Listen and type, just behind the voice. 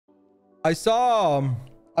I saw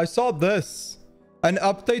this, an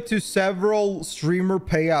update to several streamer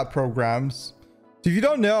payout programs. So if you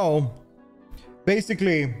don't know,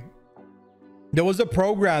 basically there was a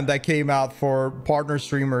program that came out for partner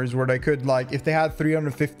streamers where they could, like, if they had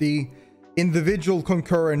 350 individual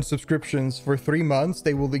concurrent subscriptions for 3 months,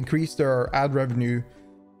 they will increase their ad revenue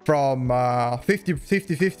from 50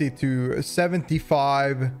 to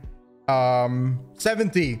 75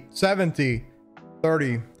 70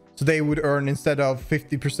 30. So they would earn, instead of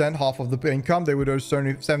 50% half of the income, they would earn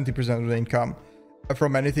 70% of the income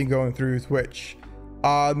from anything going through Twitch.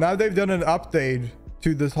 Now they've done an update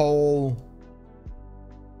to this whole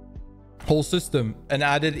system and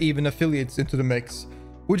added even affiliates into the mix,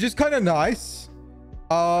 which is kind of nice.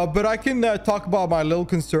 But I can talk about my little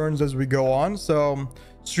concerns as we go on. So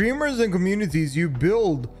streamers and communities you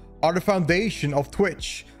build are the foundation of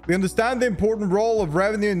Twitch. We understand the important role of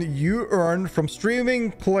revenue you earn from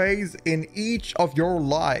streaming plays in each of your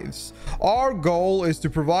lives. Our goal is to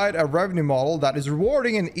provide a revenue model that is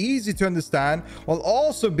rewarding and easy to understand while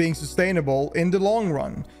also being sustainable in the long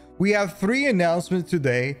run. We have 3 announcements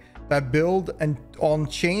today that build on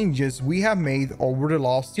changes we have made over the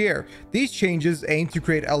last year. These changes aim to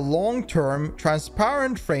create a long-term,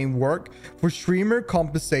 transparent framework for streamer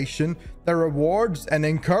compensation that rewards and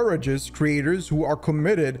encourages creators who are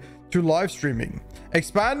committed to live streaming.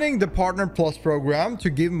 Expanding the Partner Plus program to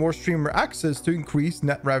give more streamer access to increase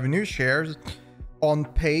net revenue shares on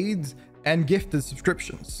paid and gifted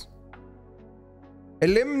subscriptions.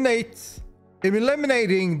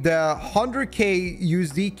 Eliminating the 100k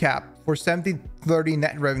USD cap for 70/30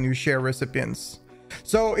 net revenue share recipients.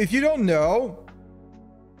 So if you don't know,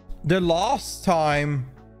 the last time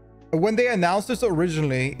when they announced this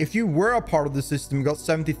originally, if you were a part of the system, you got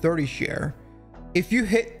 70/30 share. If you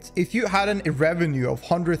had a revenue of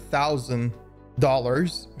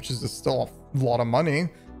 $100,000, which is still a lot of money,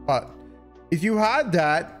 but if you had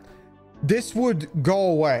that, this would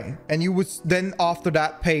go away and you would then after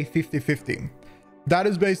that pay 50/50. That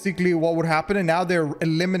is basically what would happen. And now they're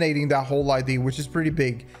eliminating that whole idea, which is pretty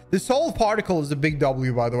big. This whole particle is a big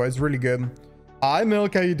W, by the way. It's really good. Hi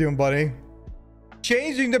Milk, how you doing, buddy?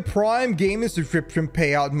 Changing the Prime gaming subscription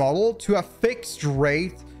payout model to a fixed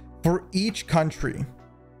rate for each country.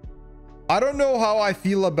 I don't know how I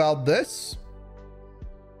feel about this.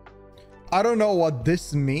 I don't know what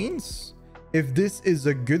this means, if this is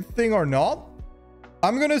a good thing or not.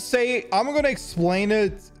 I'm gonna explain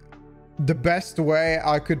it the best way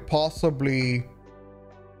I could possibly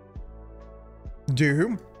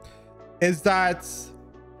do, is that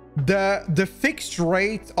the fixed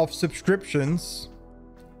rate of subscriptions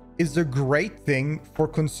is a great thing for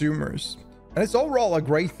consumers, and it's overall a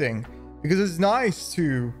great thing because it's nice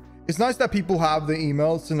that people have the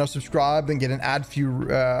emails and are subscribed and get an ad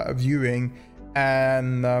viewing,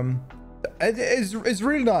 and it's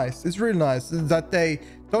really nice. It's really nice that they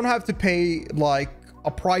don't have to pay like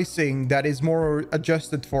a pricing that is more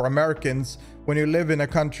adjusted for Americans when you live in a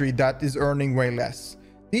country that is earning way less.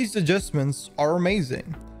 These adjustments are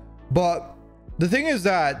amazing, but the thing is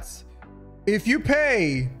that if you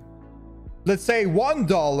pay, let's say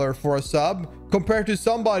 $1 for a sub compared to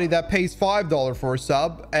somebody that pays $5 for a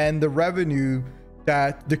sub, and the revenue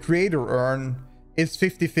that the creator earn is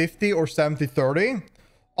 50/50 or 70/30,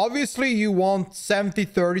 obviously you want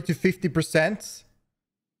 70/30 to 50%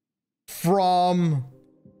 from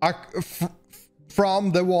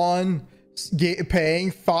the one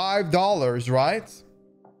paying $5, right?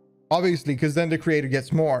 Obviously, because then the creator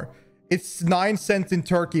gets more. It's 9 cents in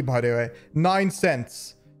Turkey, by the way. 9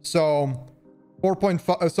 cents. So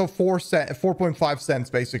 4.5 cents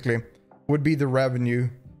basically would be the revenue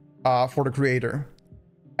for the creator.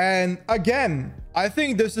 And again, I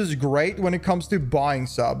think this is great when it comes to buying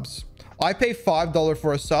subs. I pay $5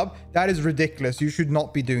 for a sub. That is ridiculous. You should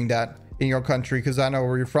not be doing that in your country, because I know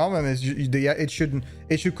where you're from, and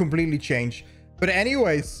it should completely change. But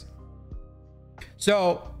anyways,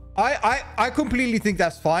 so I completely think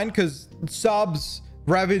that's fine, because subs,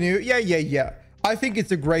 revenue, yeah. I think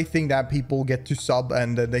it's a great thing that people get to sub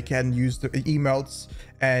and they can use the emails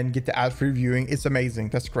and get the ad-free viewing. It's amazing.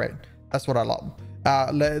 That's great. That's what I love.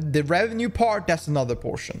 The revenue part, that's another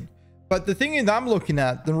portion. But the thing is, I'm looking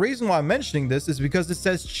at, the reason why I'm mentioning this is because it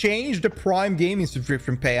says change the Prime gaming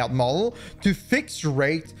subscription payout model to fixed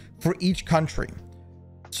rate for each country.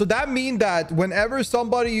 So that means that whenever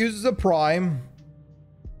somebody uses a Prime,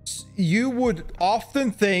 you would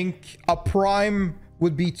often think a Prime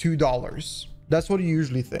would be $2. That's what you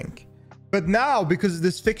usually think. But now, because of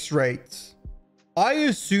this fixed rate, I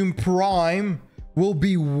assume Prime will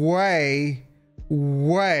be way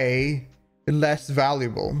less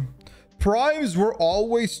valuable. primes were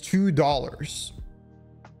always $2.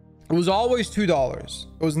 It was always $2.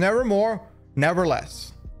 It was never more, never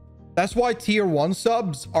less. That's why tier 1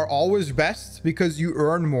 subs are always best, because you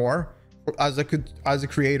earn more as a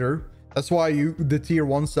creator. That's why the tier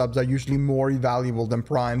 1 subs are usually more valuable than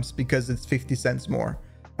primes, because it's 50 cents more,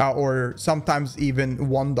 or sometimes even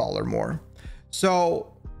 $1 more.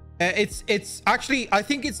 So it's actually, I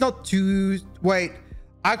think it's not two. Wait,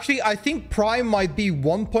 actually, I think prime might be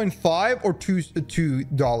 1.5 or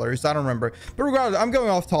 $2. I don't remember. But regardless, I'm going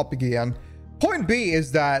off topic again. Point B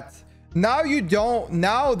is that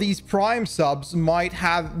now these prime subs might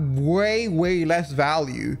have way less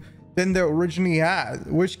value than they originally had,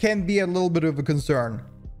 which can be a little bit of a concern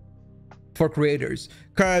for creators,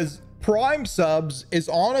 because prime subs is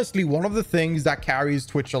honestly one of the things that carries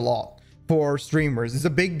Twitch a lot for streamers. It's a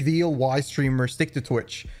big deal why streamers stick to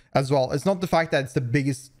Twitch as well. It's not the fact that it's the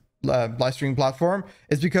biggest live streaming platform,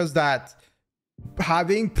 it's because that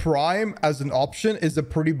having prime as an option is a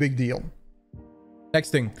pretty big deal.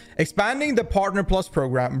 Next thing, expanding the Partner Plus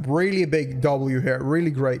program. Really a big W here. Really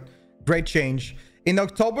great change. In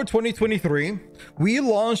October 2023, we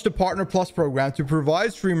launched the Partner Plus program to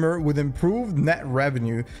provide streamer with improved net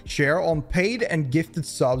revenue share on paid and gifted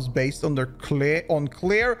subs based on their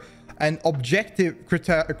clear and objective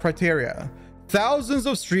criteria. Thousands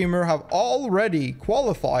of streamers have already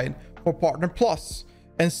qualified for Partner Plus,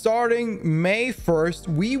 and starting May 1st,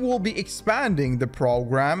 we will be expanding the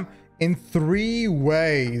program in 3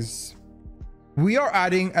 ways. We are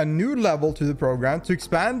adding a new level to the program to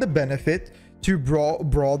expand the benefit to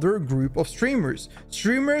broader group of streamers.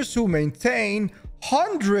 Streamers who maintain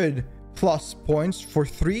 100 plus points for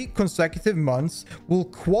 3 consecutive months will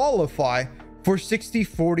qualify for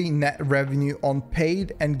 60/40 net revenue on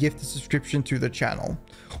paid and gifted subscription to the channel.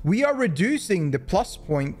 We are reducing the plus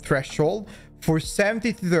point threshold for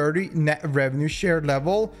 70/30 net revenue share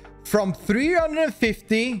level from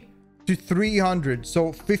 350 to 300,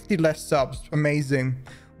 so 50 less subs. Amazing.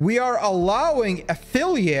 We are allowing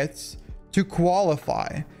affiliates to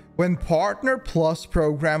qualify. When Partner Plus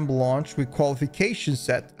program launched with qualification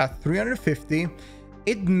set at 350,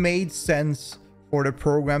 it made sense for the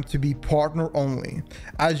program to be partner only,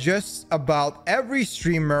 as just about every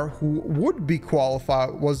streamer who would be qualified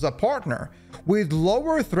was a partner. With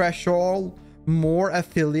lower threshold, more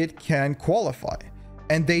affiliate can qualify,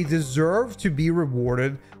 and they deserve to be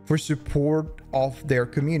rewarded for support of their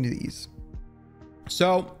communities.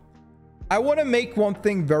 So I want to make one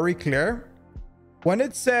thing very clear. When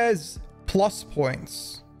it says plus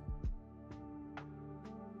points,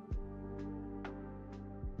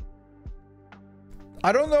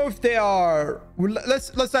 I don't know if they are.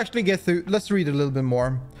 Let's actually get through. Let's read a little bit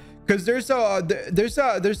more, because there's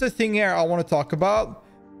a thing here I want to talk about.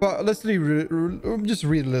 But let's just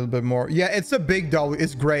read a little bit more. Yeah, it's a big W.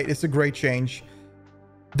 It's great. It's a great change.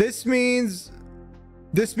 This means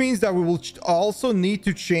that we will also need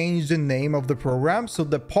to change the name of the program. So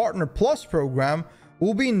the Partner Plus program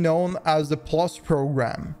will be known as the Plus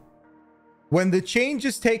program. When the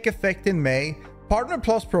changes take effect in May, Partner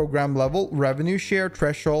Plus program level, revenue share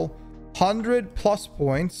threshold, 100 plus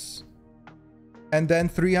points, and then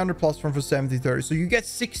 300 plus from for 70/30. So you get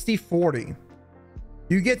 60/40.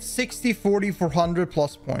 You get 60/40 for 100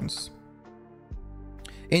 plus points.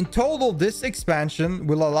 In total, this expansion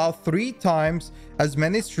will allow 3 times as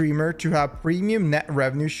many streamers to have premium net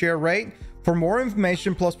revenue share rate. For more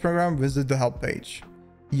information plus program, visit the help page.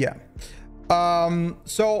 Yeah.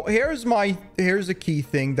 So here's a key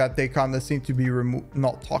thing that they kind of seem to be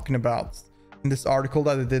not talking about in this article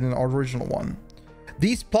that they did in our original one.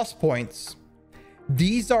 These plus points,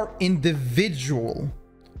 these are individual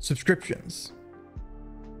subscriptions.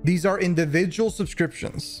 These are individual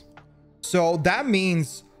subscriptions. So that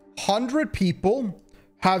means 100 people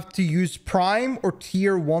have to use Prime or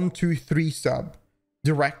Tier 1, 2, 3 sub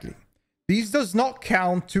directly. These does not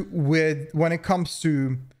count when it comes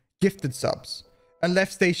to gifted subs,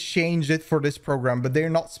 unless they change it for this program, but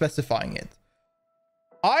they're not specifying it.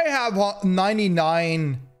 I have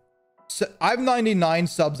 99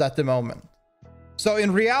 subs at the moment. So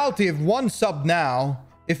in reality, if 1 sub now,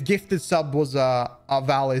 if gifted sub was a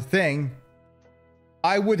valid thing,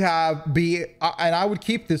 I would and I would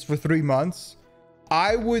keep this for 3 months.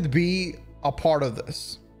 I would be a part of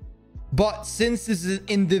this. But since this is an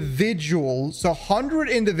individual, so 100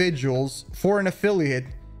 individuals for an affiliate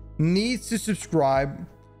needs to subscribe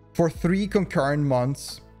for 3 concurrent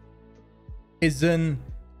months is a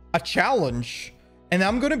challenge. And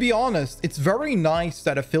I'm going to be honest, it's very nice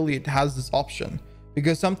that affiliate has this option,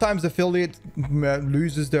 because sometimes affiliate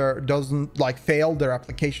fail their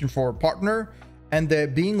application for a partner, and the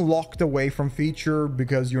being locked away from feature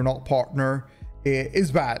because you're not partner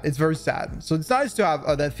is bad. It's very sad. So it's nice to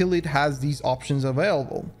have the affiliate has these options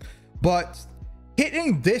available, but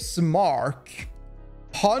hitting this mark,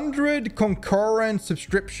 100 concurrent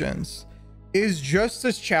subscriptions, is just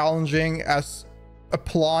as challenging as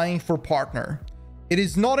applying for partner. It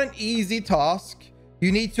is not an easy task.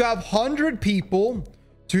 You need to have 100 people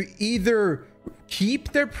to either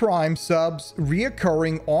keep their Prime subs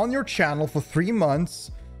reoccurring on your channel for 3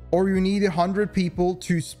 months, or you need 100 people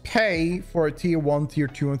to pay for a tier 1, tier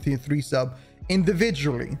 2, and tier 3 sub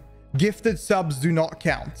individually. Gifted subs do not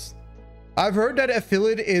count. I've heard that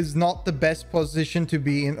affiliate is not the best position to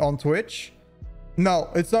be in on Twitch. No,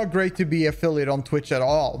 it's not great to be affiliate on Twitch at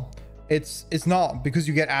all. It's not, because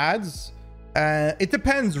you get ads. It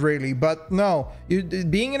depends really, but no,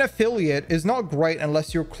 being an affiliate is not great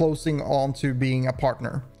unless you're closing on to being a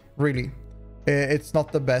partner. Really, it's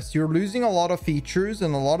not the best. You're losing a lot of features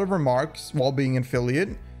and a lot of remarks while being an affiliate,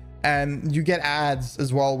 and you get ads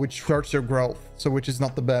as well, which hurts your growth, so which is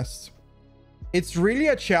not the best. It's really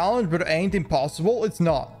a challenge, but it ain't impossible. It's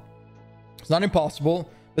not impossible.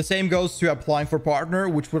 The same goes to applying for partner,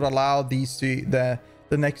 which would allow these to the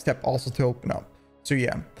next step also to open up. So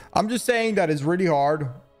yeah, I'm just saying that it's really hard,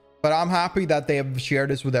 but I'm happy that they have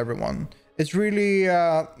shared this with everyone. It's really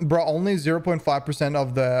bro, only 0.5%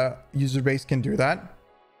 of the user base can do that.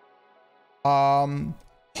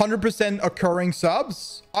 100% occurring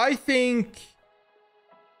subs. I think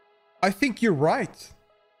you're right.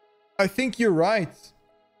 I think you're right.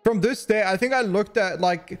 From this day, I think I looked at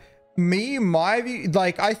like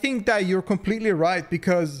I think that you're completely right,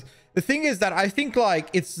 because the thing is that I think like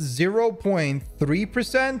it's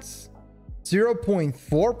 0.3%,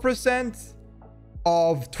 0.4%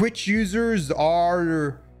 of Twitch users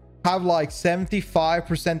have like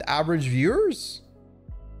 75% average viewers.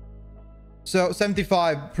 So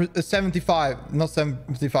 75, not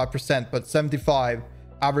 75%, but 75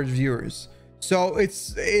 average viewers. So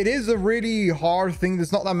it is a really hard thing.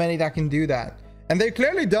 There's not that many that can do that. And they've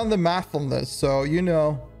clearly done the math on this. So, you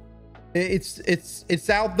know, it's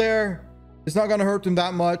out there. It's not going to hurt them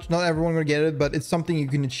that much. Not everyone going to get it, but it's something you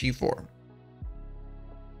can achieve for.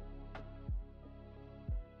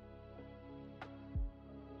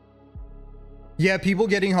 Yeah, people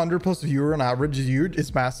getting 100+ viewer on average is huge.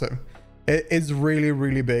 It's massive. It's really,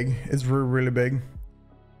 really big. It's really, really big.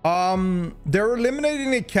 They're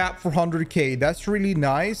eliminating the cap for 100k. That's really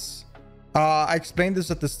nice. I explained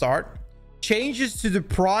this at the start. Changes to the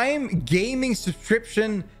Prime gaming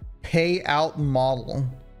subscription payout model.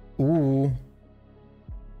 Ooh.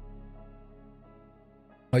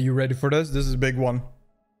 Are you ready for this? This is a big one.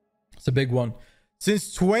 It's a big one.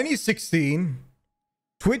 Since 2016,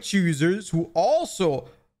 Twitch users who also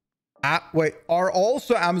are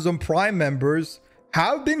also Amazon Prime members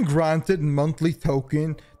have been granted monthly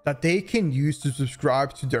token that they can use to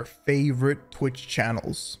subscribe to their favorite Twitch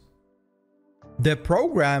channels. The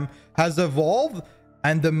program has evolved,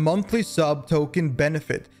 and the monthly sub token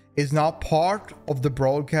benefit is now part of the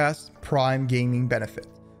broadcast Prime gaming benefit,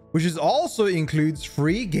 which is also includes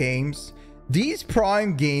free games. These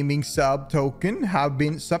Prime gaming sub token have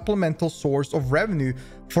been supplemental source of revenue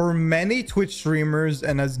for many Twitch streamers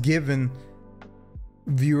and has given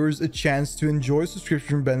viewers a chance to enjoy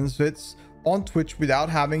subscription benefits on Twitch without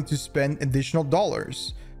having to spend additional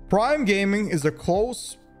dollars. Prime Gaming is a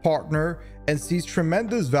close partner and sees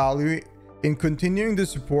tremendous value in continuing the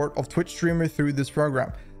support of Twitch streamers through this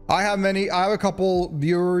program. I have a couple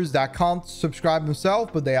viewers that can't subscribe themselves,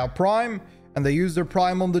 but they have Prime and they use their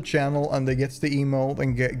Prime on the channel and they gets the emote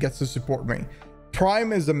and gets to support me.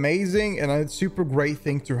 Prime is amazing and it's a super great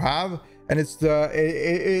thing to have, and it's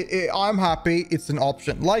I'm happy it's an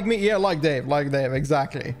option. Like me, yeah, like Dave,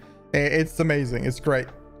 exactly. It's amazing. It's great.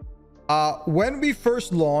 When we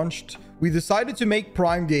first launched, we decided to make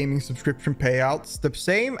Prime Gaming subscription payouts the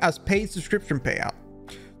same as paid subscription payout.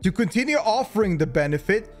 To continue offering the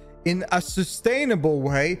benefit in a sustainable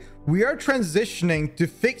way, we are transitioning to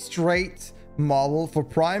fixed rate model for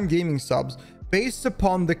Prime Gaming subs based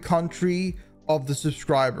upon the country of the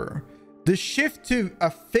subscriber. The shift to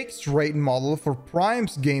a fixed rate model for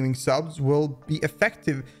Prime's gaming subs will be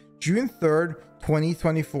effective June 3rd,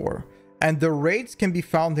 2024, and the rates can be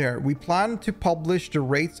found here. We plan to publish the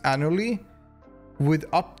rates annually with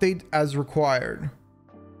update as required.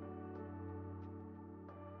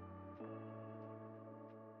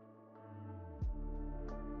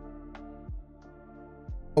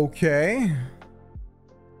 Okay.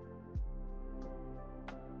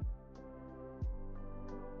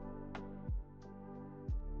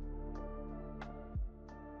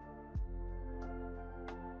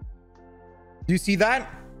 Do you see that?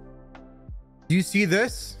 Do you see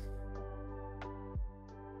this?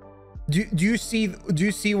 Do you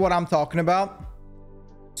see what I'm talking about?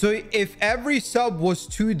 So if every sub was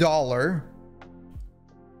 $2,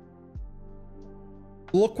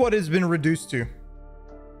 look what it's been reduced to.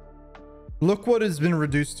 Look what it's been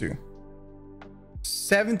reduced to.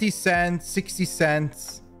 70 cents, 60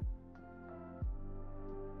 cents.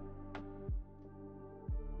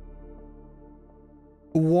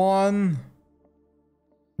 One.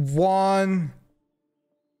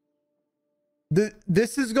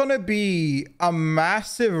 This is gonna be a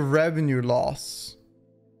massive revenue loss.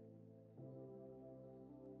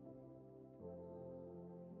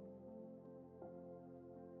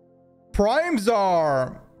 Primes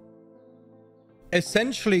are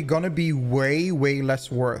essentially gonna be way less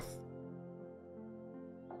worth.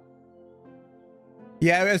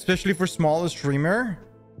 Yeah, especially for smaller streamer.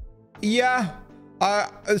 Yeah,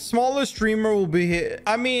 a smaller streamer will be hit.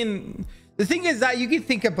 I mean, the thing is that you can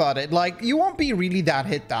think about it, like, you won't be really that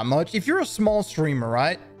hit that much if you're a small streamer,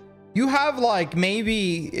 right? You have like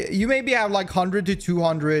maybe have like 100 to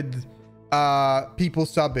 200 people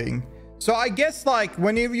subbing. So I guess like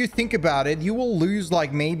whenever you think about it, you will lose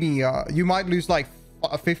like maybe you might lose like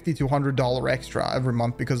 $50 to $100 extra every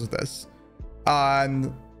month because of this,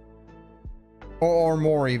 or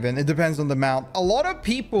more even. It depends on the amount. A lot of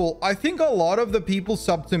people, I think a lot of the people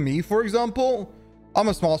sub to me, for example, I'm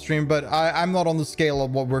a small streamer, but I'm not on the scale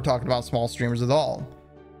of what we're talking about small streamers at all.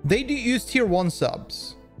 They do use tier 1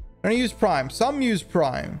 subs. They use Prime. Some use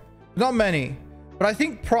Prime. Not many. But I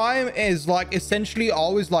think Prime is like essentially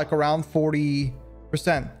always like around 40%.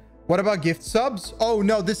 What about gift subs? Oh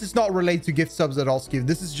no, this is not related to gift subs at all, Skiv.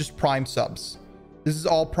 This is just Prime subs. This is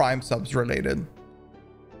all Prime subs related.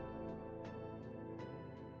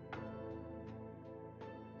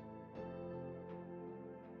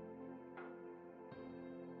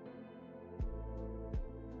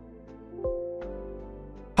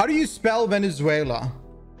 How do you spell Venezuela?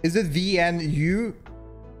 Is it VNU?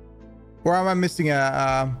 Or am I missing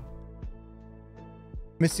a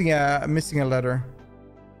letter?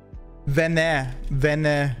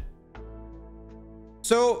 Vene.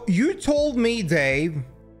 So you told me, Dave,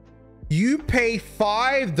 you pay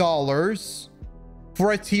 $5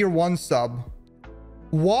 for a tier 1 sub.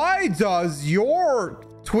 Why does your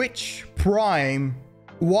Twitch Prime,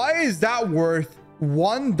 why is that worth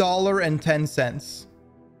 $1.10?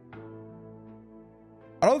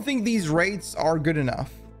 I don't think these rates are good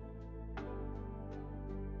enough.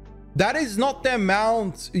 That is not the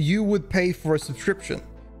amount you would pay for a subscription.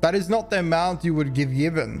 That is not the amount you would give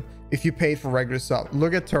given if you paid for regular sub.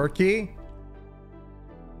 Look at Turkey.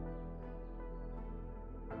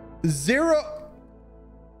 0.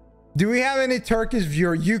 Do we have any Turkish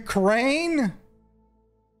viewer? Ukraine?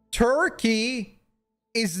 Turkey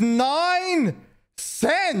is 9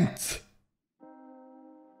 cents.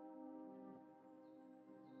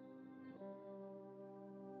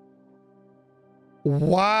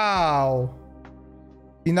 Wow.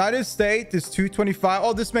 United States is 225.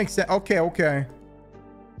 Oh, this makes sense. Okay. What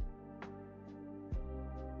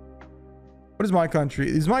is my country?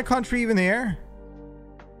 Is my country even here?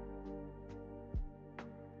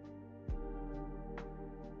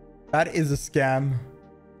 That is a scam.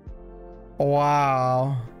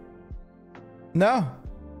 Wow. No.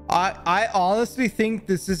 I honestly think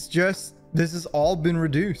this has all been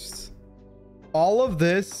reduced. All of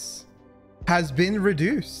this has been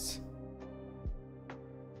reduced.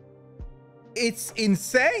 It's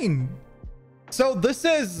insane. So this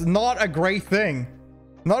is not a great thing.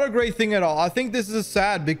 Not a great thing at all. I think this is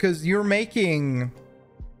sad because you're not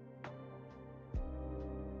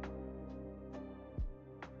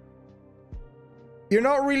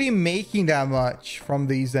really making that much from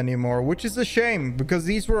these anymore, which is a shame because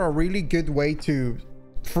these were a really good way to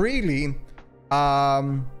freely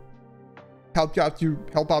help out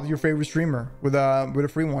your favorite streamer with a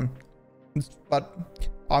free one. But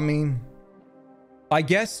I mean, I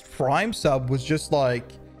guess Prime sub was just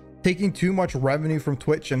like taking too much revenue from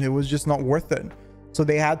Twitch and it was just not worth it, so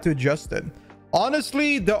they had to adjust it.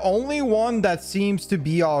 Honestly, the only one that seems to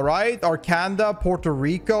be all right are Canada, Puerto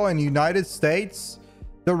Rico, and United States.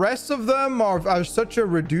 The rest of them are such a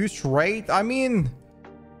reduced rate. I mean,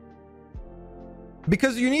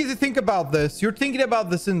 because you need to think about this. You're thinking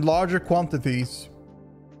about this in larger quantities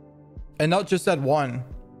and not just at one.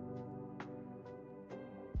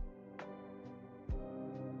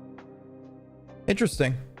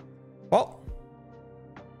 Interesting. Well,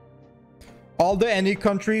 all the any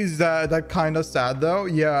countries that kind of sad though.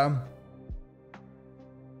 Yeah.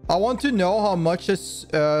 I want to know how much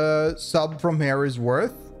a sub from here is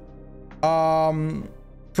worth.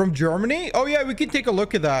 From Germany? Oh yeah, we can take a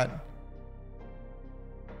look at that.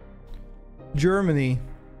 Germany.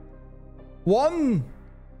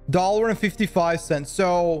 $1.55.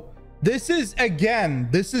 So this is, again,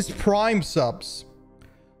 this is Prime subs.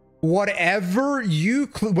 Whatever you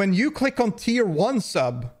when you click on tier 1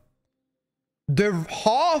 sub, the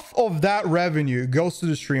half of that revenue goes to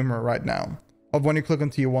the streamer right now of when you click on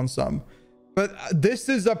tier 1 sub. But this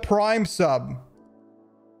is a Prime sub.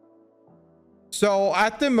 So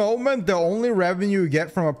at the moment, the only revenue you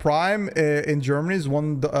get from a Prime in Germany is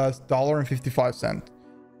 $1.55.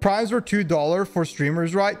 Primes were $2 for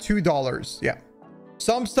streamers, right? $2. Yeah.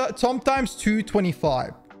 Sometimes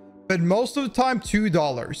 $2.25. But most of the time,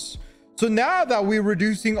 $2. So now that we're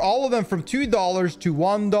reducing all of them from $2 to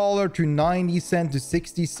 $1 to 90 cents to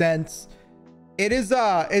 60 cents,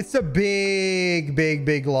 it's a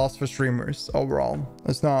big loss for streamers overall.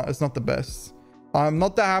 It's not the best. I'm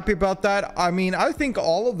not that happy about that. I mean, I think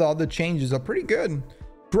all of the other changes are pretty good.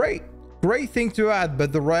 Great thing to add,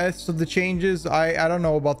 but the rest of the changes, I don't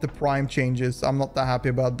know about the Prime changes. I'm not that happy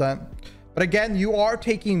about that. But again, you are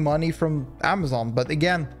taking money from Amazon. But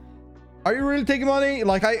again, are you really taking money?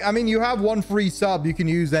 Like, I mean, you have one free sub you can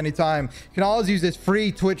use anytime. You can always use this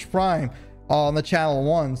free Twitch Prime on the channel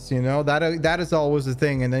once, you know. That is always the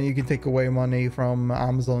thing. And then you can take away money from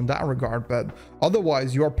Amazon in that regard. But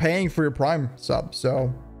otherwise, you are paying for your Prime sub.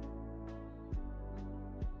 So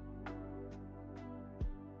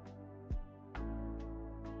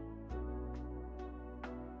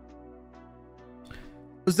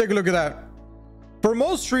let's take a look at that. For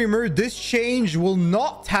most streamers, this change will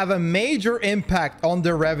not have a major impact on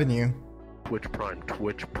their revenue. Twitch Prime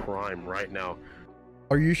right now.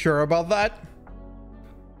 Are you sure about that?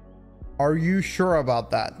 Are you sure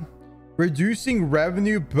about that? Reducing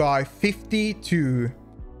revenue by 50 to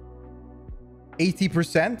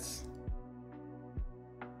 80%?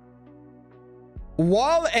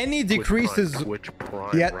 While any decreases... Twitch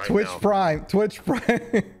Prime yeah, right Twitch now. Twitch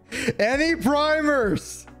Prime. Any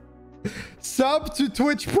primers? Sub to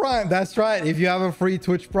Twitch Prime. That's right. If you have a free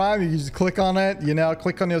Twitch Prime, you just click on it, you know,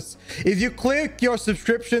 click on your, if you click your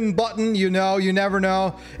subscription button, you know, you never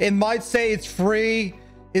know, it might say it's free,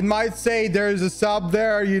 it might say there's a sub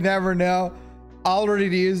there, you never know. I already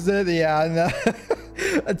used it. Yeah,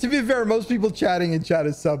 no. To be fair, most people chatting in chat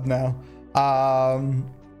is sub now.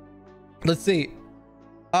 Let's see.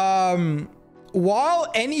 While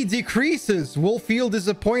any decreases will feel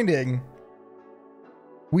disappointing,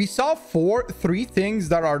 we saw three things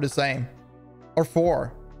that are the same, or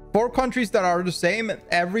four countries that are the same, and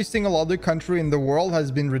every single other country in the world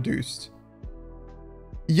has been reduced.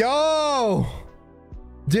 Yo,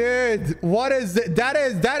 dude, what is it? That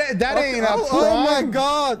ain't a Prime. Oh my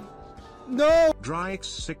god, no.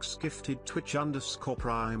 Dryx6 gifted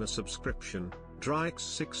Twitch_Prime a subscription.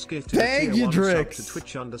 Dryx6 gifted Thank a you, tier 1 sub Drix. to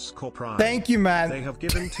Twitch_Prime. Thank you, man. They have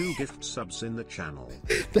given 2 gift subs in the channel.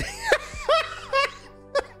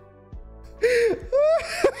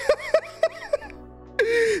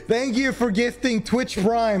 Thank you for gifting Twitch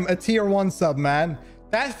Prime a tier 1 sub, man.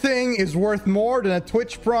 That thing is worth more than a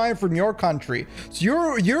Twitch Prime from your country.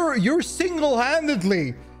 So you're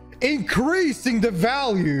single-handedly increasing the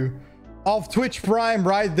value of Twitch Prime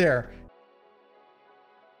right there.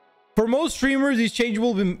 For most streamers, these changes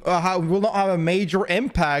will not have a major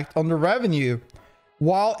impact on the revenue.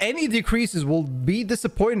 While any decreases will be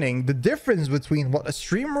disappointing, the difference between what a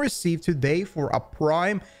streamer received today for a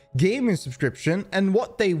Prime gaming subscription and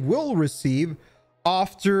what they will receive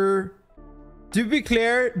after, to be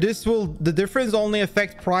clear, the difference only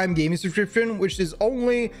affect Prime gaming subscription, which is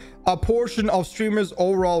only a portion of streamers'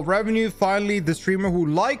 overall revenue. Finally, the streamer who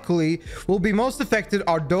likely will be most affected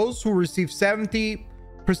are those who receive 70%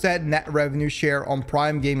 net revenue share on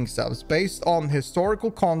Prime gaming subs based on historical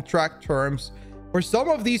contract terms. For some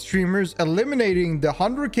of these streamers, eliminating the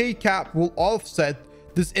 100k cap will offset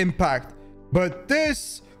this impact, but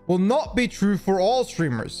this will not be true for all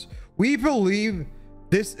streamers. We believe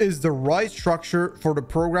this is the right structure for the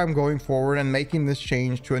program going forward, and making this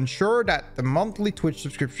change to ensure that the monthly Twitch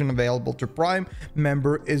subscription available to Prime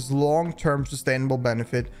member is long-term sustainable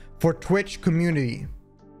benefit for Twitch community.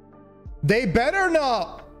 They better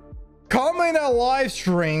not come in a live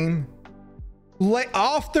stream like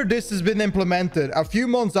after this has been implemented a few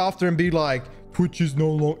months after and be like, Twitch is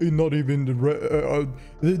not even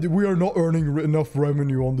we are not earning enough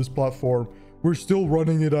revenue on this platform, we're still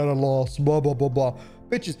running it at a loss, blah blah blah blah.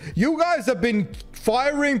 Bitches, you guys have been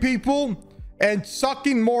firing people and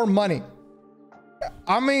sucking more money.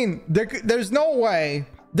 I mean, there's no way.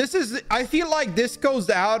 This is, I feel like this goes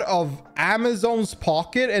out of Amazon's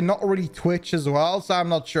pocket and not really Twitch as well, so I'm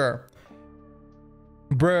not sure.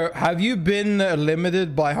 Bro, have you been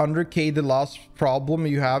limited by 100k? The last problem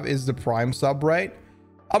you have is the prime sub rate.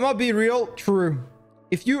 I'm gonna be real. True.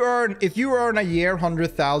 If you earn a year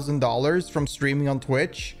 $100,000 from streaming on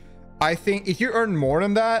Twitch, I think if you earn more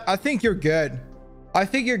than that, I think you're good. I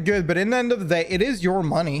think you're good. But in the end of the day, it is your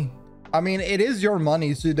money. I mean, it is your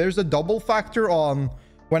money. So there's a double factor on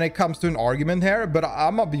when it comes to an argument here. But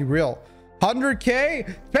I'm gonna be real. 100k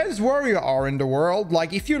depends where you are in the world.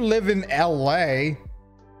 Like if you live in LA,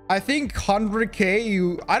 I think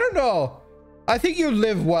 100k, I don't know. I think you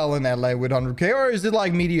live well in LA with 100k, or is it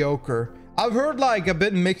like mediocre? I've heard like a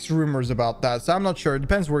bit mixed rumors about that, so I'm not sure. It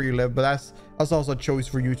depends where you live, but that's also a choice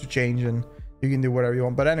for you to change, and you can do whatever you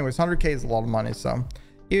want. But anyways, 100k is a lot of money, so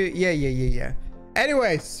yeah.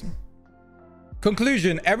 Anyways,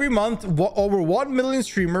 conclusion: every month, over 1 million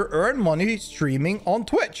streamers earn money streaming on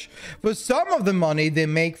Twitch. But some of the money they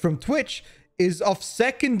make from Twitch is of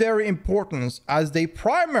secondary importance, as they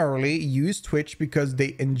primarily use Twitch because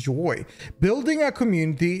they enjoy building a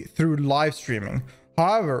community through live streaming.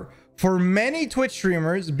 However, for many Twitch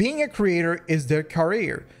streamers, being a creator is their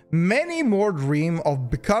career. Many more dream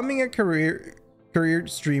of becoming a career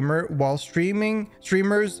streamer, while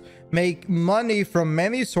streamers make money from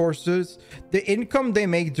many sources. The income they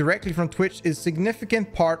make directly from Twitch is a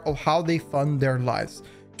significant part of how they fund their lives.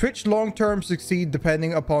 Twitch long-term succeed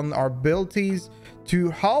depending upon our abilities to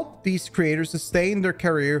help these creators sustain their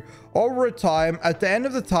career over time. At the end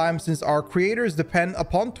of the time, since our creators depend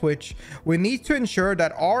upon Twitch, we need to ensure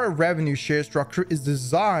that our revenue share structure is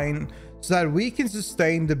designed so that we can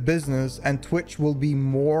sustain the business, and Twitch will be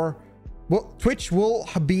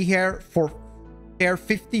here for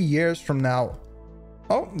 50 years from now.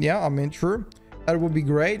 Oh yeah, I mean, true. That would be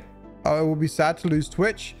great. It would be sad to lose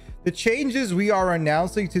Twitch. The changes we are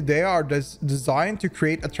announcing today are designed to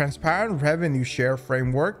create a transparent revenue share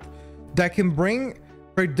framework that can bring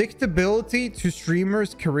predictability to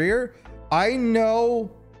streamers' career. I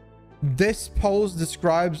know this post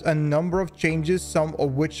describes a number of changes, some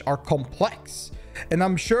of which are complex, and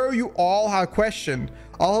I'm sure you all have questions.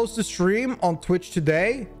 I'll host a stream on Twitch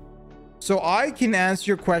today, so I can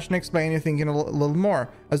answer your question, explain anything in a little more.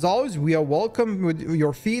 As always, we are welcome with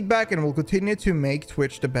your feedback, and we'll continue to make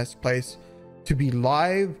Twitch the best place to be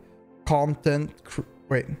live content.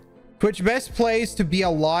 Twitch best place to be a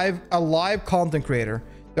live content creator.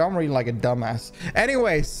 I'm reading like a dumbass.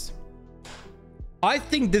 Anyways, I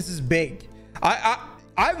think this is big.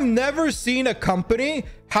 I've never seen a company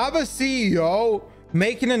have a CEO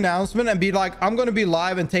make an announcement and be like, I'm going to be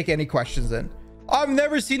live and take any questions in. I've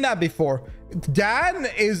never seen that before. Dan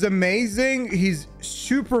is amazing. He's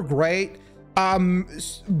super great. Very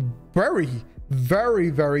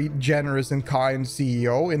generous and kind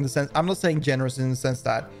CEO, in the sense, I'm not saying generous in the sense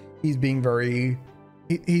that he's being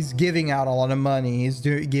he's giving out a lot of money. He's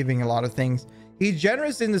giving a lot of things. He's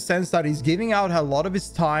generous in the sense that he's giving out a lot of his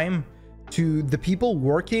time to the people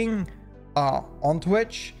working on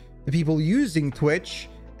Twitch, the people using Twitch,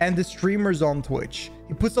 and the streamers on Twitch.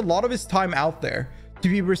 He puts a lot of his time out there to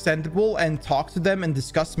be presentable and talk to them and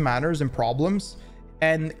discuss matters and problems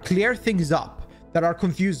and clear things up that are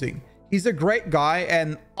confusing. He's a great guy.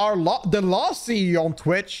 And the last CEO on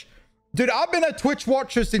Twitch, dude, I've been a Twitch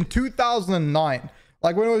watcher since 2009,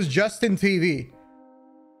 like when it was Justin TV.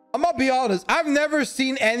 I'm gonna be honest, I've never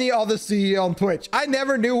seen any other CEO on Twitch. I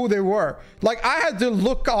never knew who they were. Like, I had to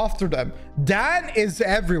look after them. Dan is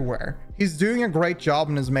everywhere. He's doing a great job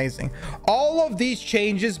and is amazing. All of these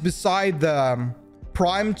changes beside the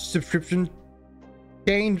Prime subscription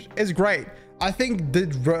change is great. I think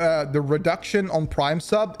the reduction on Prime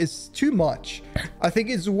sub is too much. I think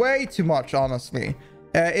it's way too much, honestly.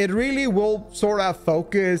 It really will sort of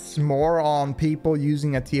focus more on people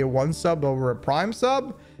using a tier 1 sub over a Prime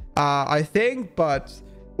sub, I think, but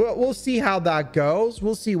we'll see how that goes.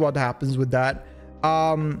 We'll see what happens with that.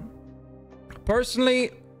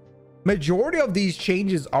 Personally, majority of these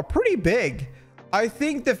changes are pretty big. I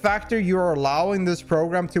think the fact that you're allowing this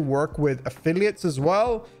program to work with affiliates as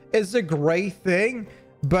well is a great thing,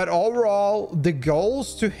 but overall the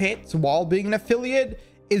goals to hit while being an affiliate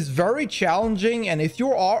is very challenging. And if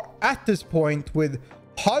you are at this point with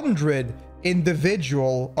 100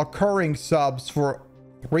 individual occurring subs for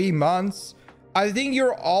 3 months, I think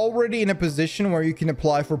you're already in a position where you can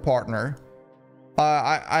apply for partner.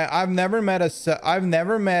 I've never met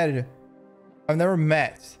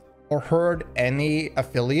or heard any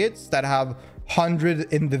affiliates that have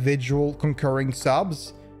 100 individual concurring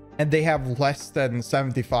subs and they have less than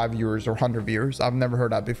 75 viewers or 100 viewers. I've never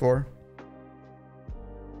heard that before.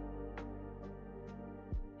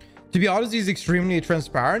 To be honest, he's extremely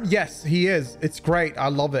transparent. Yes, he is. It's great. I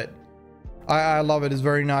love it. I love it. It's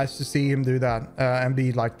very nice to see him do that and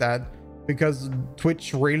be like that, because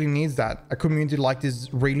Twitch really needs that. A community like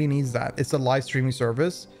this really needs that. It's a live streaming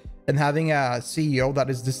service, and having a CEO that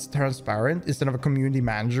is this transparent instead of a community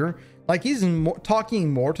manager, like he's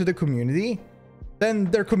talking more to the community than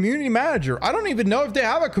their community manager. I don't even know if they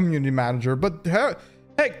have a community manager, but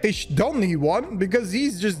heck, they don't need one, because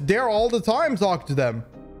he's just there all the time talking to them.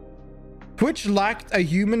 Twitch lacked a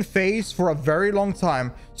human face for a very long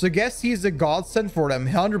time, so I guess he's a godsend for them.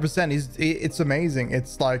 100%. It's amazing.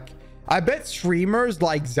 It's like, I bet streamers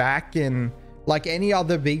like Zach and like any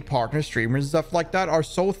other big partner streamers and stuff like that are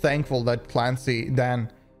so thankful that Clancy Dan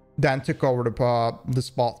took over the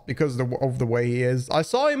spot because of the way he is. I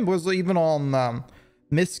saw him was even on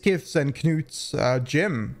Miskiff's and Knut's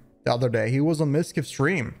gym the other day. He was on Miskiff's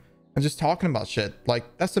stream and just talking about shit.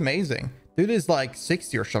 Like, that's amazing. Dude is like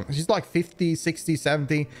 60 or something. He's like 50, 60,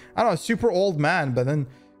 70. I don't know, super old man, but then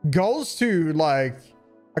goes to like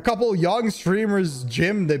a couple young streamers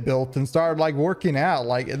gym they built and started like working out.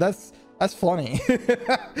 Like, that's funny.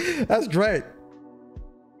 That's great.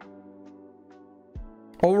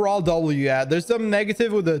 Overall W, yeah, there's some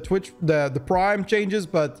negative with the Twitch, the Prime changes,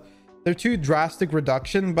 but they're too drastic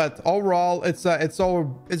reduction. But overall, it's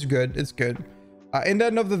good. It's good. In the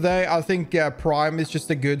end of the day, I think Prime is just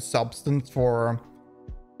a good substance for.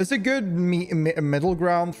 It's a good middle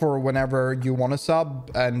ground for whenever you want to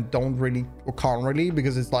sub and don't really or can't really,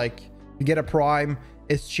 because it's like you get a Prime,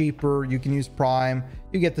 it's cheaper, you can use Prime,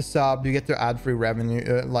 you get the sub, you get the ad-free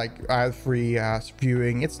revenue, like ad-free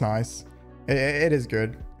viewing. It's nice. It is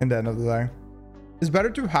good in the end of the day. It's better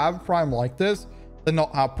to have Prime like this than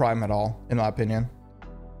not have Prime at all, in my opinion.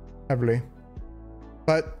 Heavily.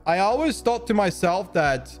 But I always thought to myself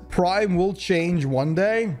that Prime will change one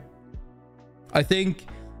day. I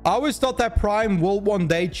always thought that Prime will one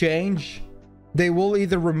day change. They will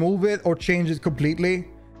either remove it or change it completely.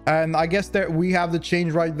 And I guess that we have the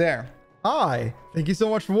change right there. Hi, thank you so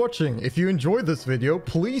much for watching. If you enjoyed this video,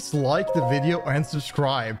 please like the video and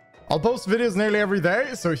subscribe. I'll post videos nearly every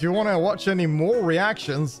day, so if you want to watch any more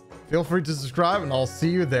reactions, feel free to subscribe and I'll see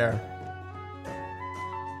you there.